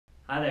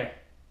Hi there.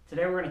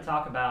 Today we're going to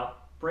talk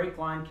about brake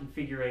line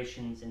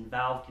configurations and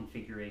valve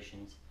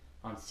configurations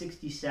on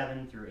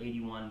 67 through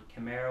 81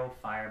 Camaro,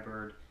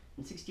 Firebird,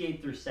 and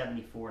 68 through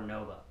 74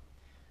 Nova.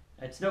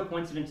 It's no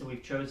coincidence that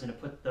we've chosen to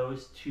put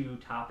those two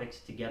topics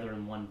together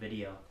in one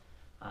video.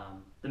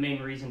 The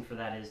main reason for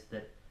that is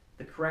that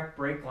the correct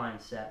brake line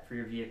set for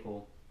your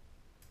vehicle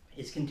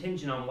is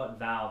contingent on what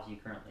valves you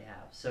currently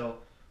have. So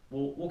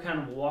we'll kind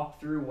of walk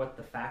through what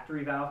the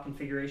factory valve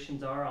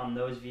configurations are on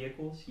those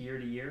vehicles year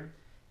to year,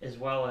 as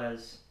well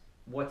as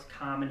what's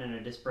common in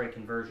a disc brake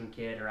conversion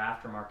kit or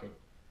aftermarket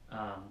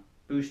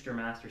booster,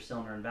 master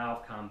cylinder, and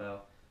valve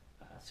combo,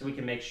 so we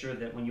can make sure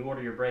that when you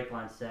order your brake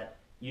line set,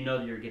 you know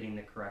that you're getting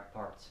the correct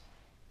parts.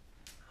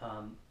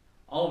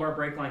 All of our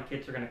brake line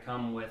kits are going to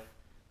come with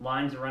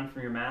lines that run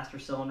from your master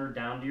cylinder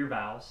down to your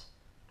valves,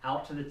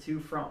 out to the two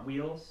front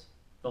wheels,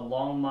 the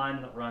long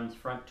line that runs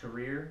front to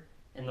rear,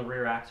 and the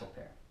rear axle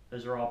pair.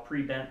 Those are all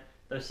pre-bent.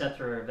 Those sets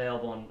are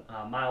available in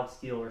mild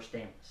steel or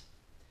stainless.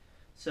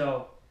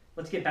 So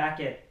let's get back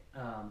at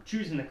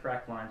choosing the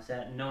correct line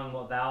set and knowing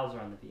what valves are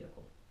on the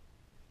vehicle.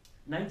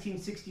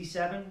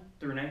 1967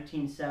 through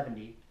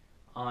 1970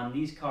 on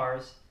these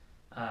cars,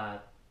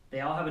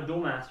 they all have a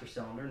dual master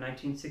cylinder.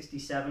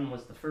 1967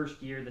 was the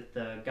first year that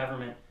the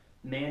government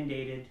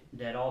mandated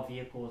that all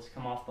vehicles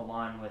come off the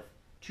line with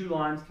two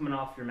lines coming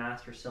off your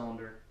master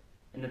cylinder,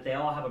 and that they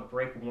all have a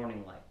brake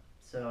warning light.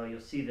 So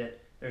you'll see that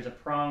there's a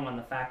prong on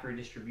the factory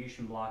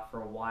distribution block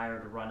for a wire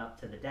to run up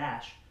to the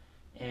dash,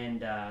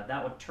 and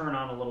that would turn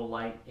on a little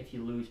light if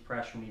you lose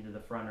pressure from either the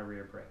front or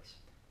rear brakes.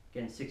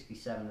 Again,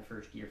 67 the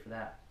first year for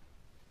that.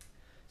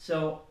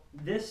 So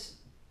this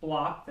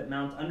block that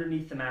mounts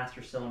underneath the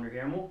master cylinder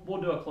here, and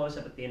we'll do a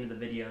close-up at the end of the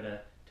video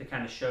to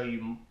kind of show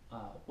you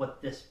what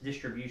this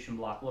distribution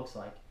block looks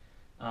like.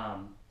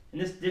 And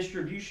this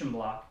distribution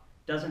block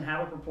doesn't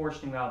have a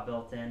proportioning valve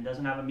built in,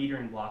 doesn't have a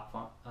metering block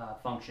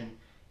function.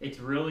 It's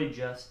really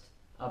just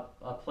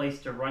a place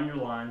to run your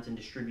lines and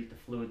distribute the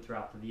fluid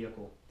throughout the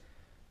vehicle.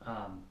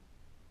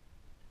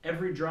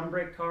 Every drum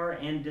brake car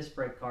and disc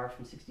brake car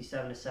from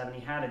 67 to 70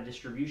 had a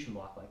distribution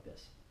block like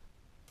this.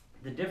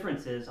 The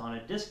difference is on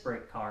a disc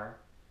brake car,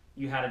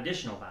 you had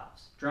additional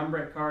valves. Drum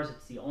brake cars,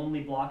 it's the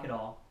only block at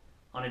all.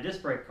 On a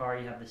disc brake car,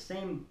 you have the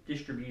same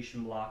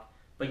distribution block,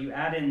 but you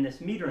add in this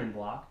metering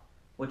block,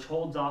 which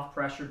holds off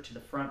pressure to the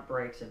front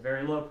brakes at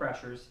very low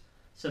pressures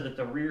so that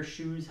the rear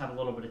shoes have a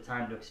little bit of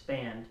time to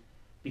expand,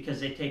 because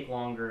they take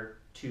longer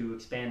to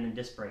expand than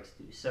disc brakes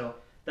do. So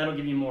that'll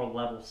give you more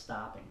level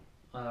stopping.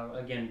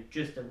 Again,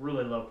 just at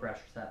really low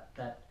pressures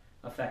that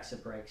affects the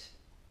brakes.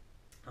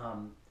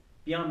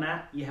 Beyond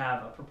that, you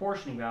have a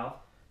proportioning valve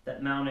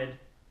that mounted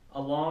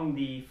along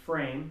the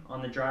frame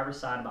on the driver's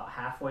side about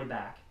halfway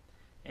back.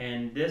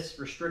 And this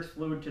restricts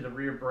fluid to the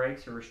rear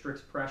brakes, or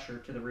restricts pressure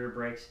to the rear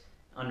brakes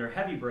under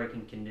heavy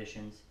braking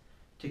conditions,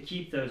 to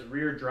keep those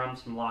rear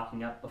drums from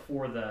locking up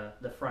before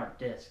the front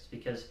discs,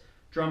 because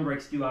drum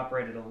brakes do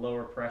operate at a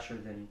lower pressure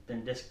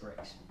than disc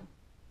brakes.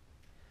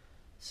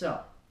 So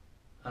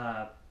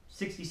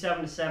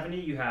 67 to 70,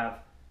 you have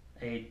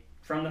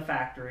from the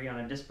factory on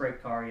a disc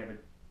brake car, you have a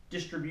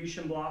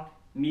distribution block,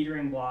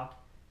 metering block,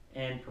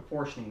 and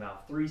proportioning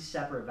valve, three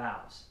separate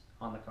valves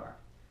on the car.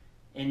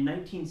 In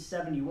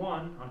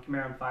 1971 on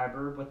Camaro and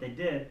Firebird, what they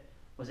did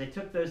was they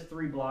took those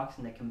three blocks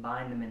and they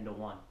combined them into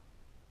one.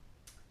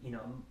 You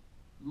know,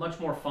 much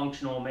more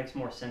functional, makes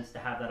more sense to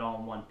have that all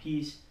in one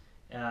piece,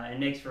 and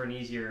makes for an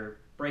easier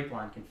brake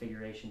line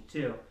configuration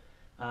too.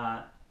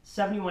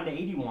 71 to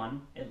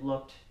 81, it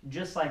looked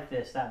just like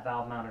this, that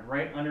valve mounted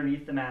right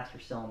underneath the master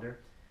cylinder,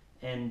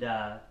 and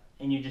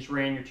you just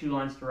ran your two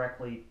lines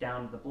directly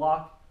down to the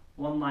block,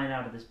 one line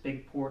out of this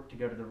big port to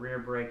go to the rear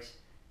brakes,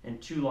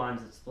 and two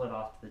lines that split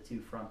off to the two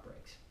front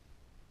brakes.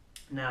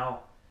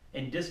 Now,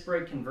 in disc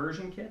brake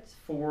conversion kits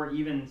for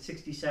even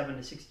 67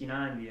 to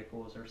 69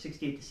 vehicles, or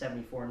 68 to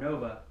 74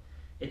 Nova,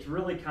 it's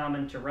really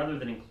common to, rather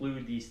than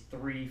include these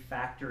three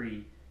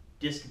factory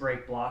disc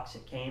brake blocks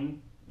that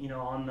came, you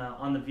know,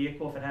 on the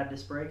vehicle if it had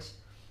disc brakes,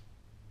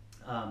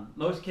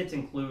 most kits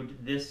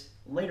include this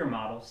later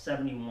model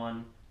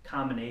 71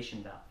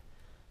 combination valve.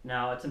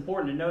 Now, it's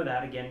important to know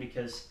that, again,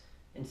 because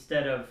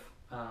instead of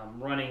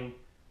running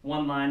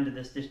one line to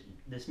this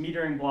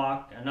metering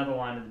block, another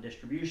line to the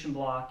distribution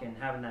block, and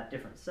having that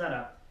different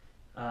setup,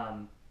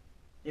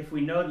 if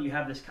we know that you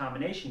have this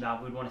combination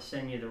valve, we'd want to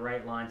send you the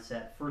right line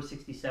set for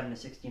 67 to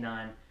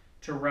 69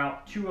 to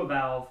route to a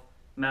valve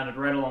mounted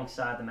right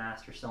alongside the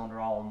master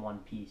cylinder, all in one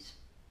piece.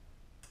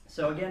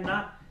 So again,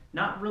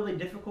 not really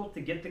difficult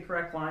to get the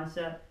correct line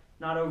set,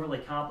 not overly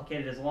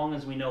complicated, as long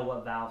as we know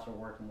what valves we're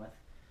working with.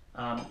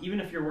 Even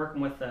if you're working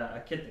with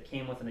a kit that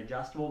came with an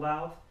adjustable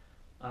valve,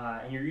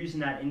 and you're using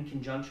that in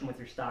conjunction with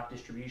your stock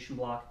distribution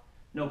block,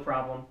 no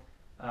problem.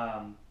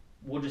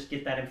 We'll just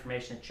get that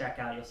information at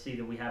checkout. You'll see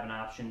that we have an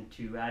option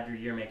to add your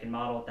year, make, and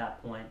model at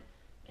that point,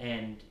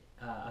 and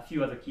a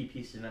few other key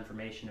pieces of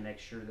information to make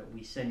sure that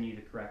we send you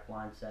the correct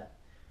line set.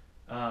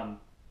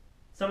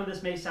 Some of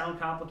this may sound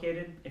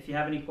complicated. If you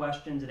have any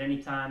questions at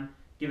any time,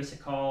 give us a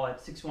call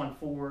at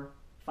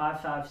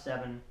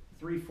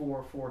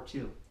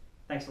 614-557-3442.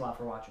 Thanks a lot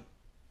for watching.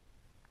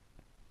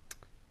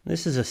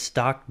 This is a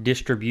stock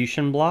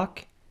distribution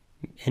block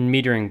and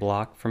metering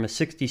block from a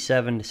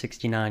 67 to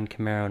 69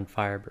 Camaro and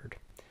Firebird.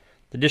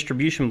 The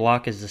distribution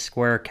block is the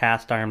square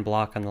cast iron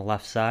block on the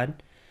left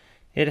side.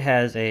 It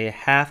has a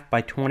 1/2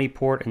 by 20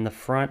 port in the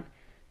front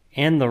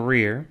and the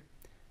rear,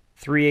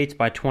 3/8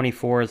 by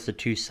 24 as the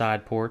two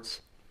side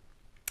ports,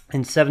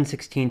 and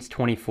 7/16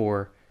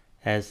 24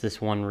 as this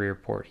one rear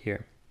port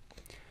here.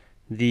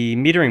 The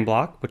metering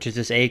block, which is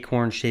this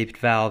acorn shaped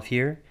valve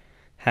here,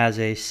 has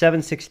a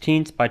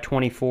 7/16 by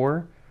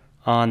 24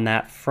 on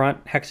that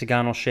front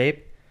hexagonal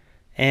shape,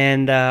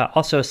 and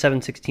also a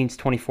 7/16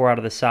 24 out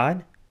of the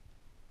side.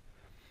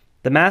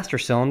 The master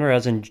cylinder,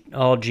 as in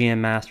all GM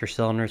master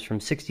cylinders from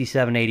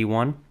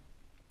 6781,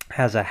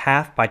 has a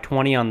 1/2 by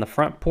 20 on the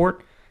front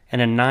port and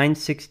a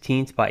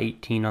 9/16 by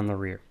 18 on the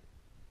rear.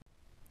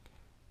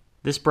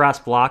 This brass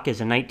block is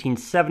a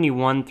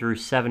 1971 through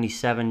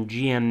 77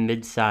 GM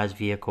midsize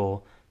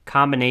vehicle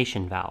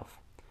combination valve.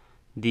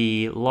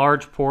 The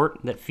large port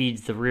that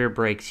feeds the rear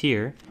brakes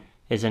here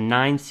is a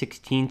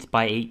 9/16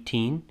 by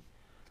 18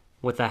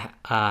 with a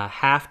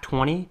 1/2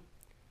 20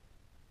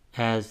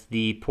 as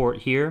the port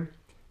here,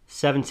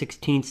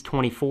 7/16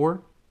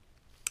 24,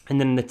 and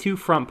then the two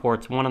front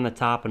ports, one on the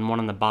top and one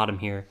on the bottom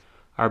here,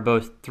 are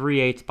both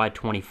 3/8 by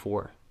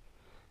 24.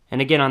 And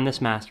again, on this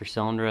master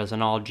cylinder, as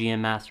in all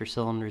GM master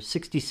cylinders,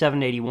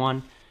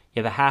 6781,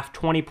 you have a 1/2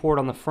 20 port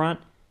on the front,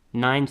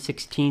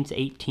 9/16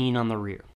 18 on the rear.